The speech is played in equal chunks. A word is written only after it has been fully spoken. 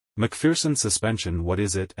McPherson suspension. What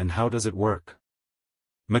is it and how does it work?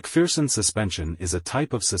 McPherson suspension is a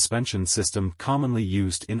type of suspension system commonly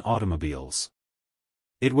used in automobiles.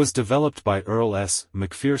 It was developed by Earl S.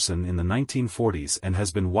 McPherson in the 1940s and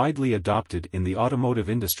has been widely adopted in the automotive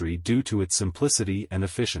industry due to its simplicity and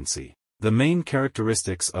efficiency. The main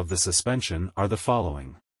characteristics of the suspension are the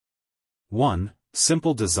following. 1.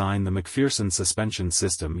 Simple design. The McPherson suspension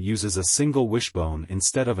system uses a single wishbone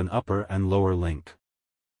instead of an upper and lower link.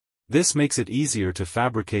 This makes it easier to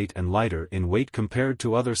fabricate and lighter in weight compared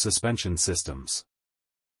to other suspension systems.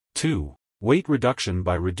 2. Weight reduction.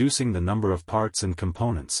 By reducing the number of parts and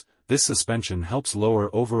components, this suspension helps lower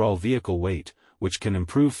overall vehicle weight, which can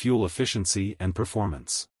improve fuel efficiency and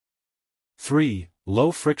performance. 3.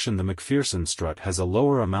 Low friction. The McPherson strut has a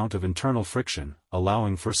lower amount of internal friction,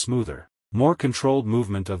 allowing for smoother, more controlled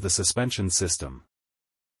movement of the suspension system.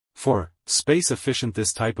 4. Space efficient.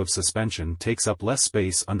 This type of suspension takes up less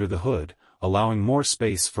space under the hood, allowing more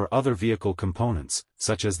space for other vehicle components,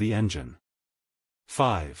 such as the engine.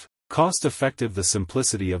 5. Cost effective. The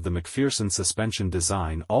simplicity of the McPherson suspension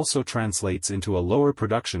design also translates into a lower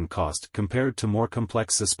production cost compared to more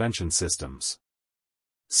complex suspension systems.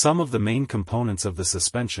 Some of the main components of the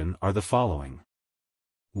suspension are the following.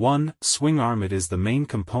 1. Swing arm. It is the main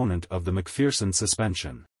component of the McPherson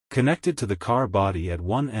suspension. Connected to the car body at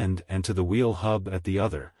one end and to the wheel hub at the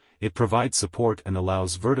other, it provides support and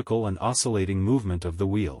allows vertical and oscillating movement of the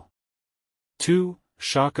wheel. 2.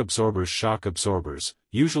 Shock absorbers. Shock absorbers,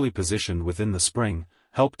 usually positioned within the spring,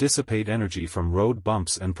 help dissipate energy from road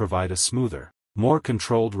bumps and provide a smoother, more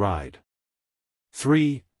controlled ride.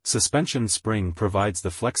 3. Suspension spring provides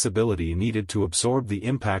the flexibility needed to absorb the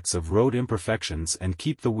impacts of road imperfections and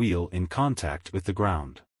keep the wheel in contact with the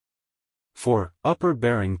ground. 4. Upper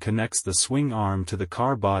bearing connects the swing arm to the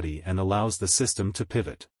car body and allows the system to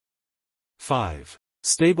pivot. 5.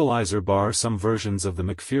 Stabilizer bar. Some versions of the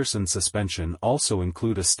McPherson suspension also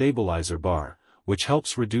include a stabilizer bar, which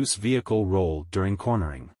helps reduce vehicle roll during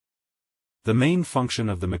cornering. The main function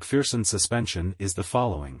of the McPherson suspension is the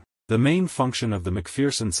following. The main function of the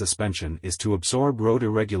McPherson suspension is to absorb road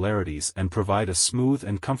irregularities and provide a smooth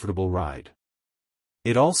and comfortable ride.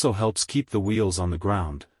 It also helps keep the wheels on the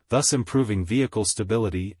ground, thus improving vehicle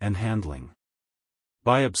stability and handling.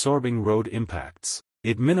 By absorbing road impacts,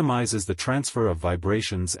 it minimizes the transfer of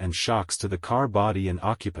vibrations and shocks to the car body and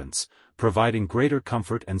occupants, providing greater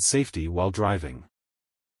comfort and safety while driving.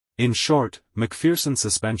 In short, McPherson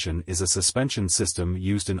suspension is a suspension system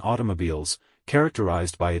used in automobiles,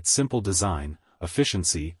 characterized by its simple design,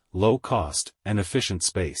 efficiency, low cost, and efficient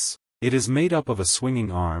space. It is made up of a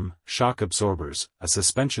swinging arm, shock absorbers, a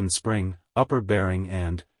suspension spring, upper bearing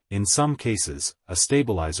and, in some cases, a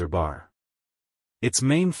stabilizer bar. Its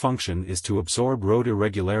main function is to absorb road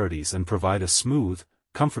irregularities and provide a smooth,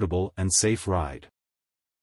 comfortable and safe ride.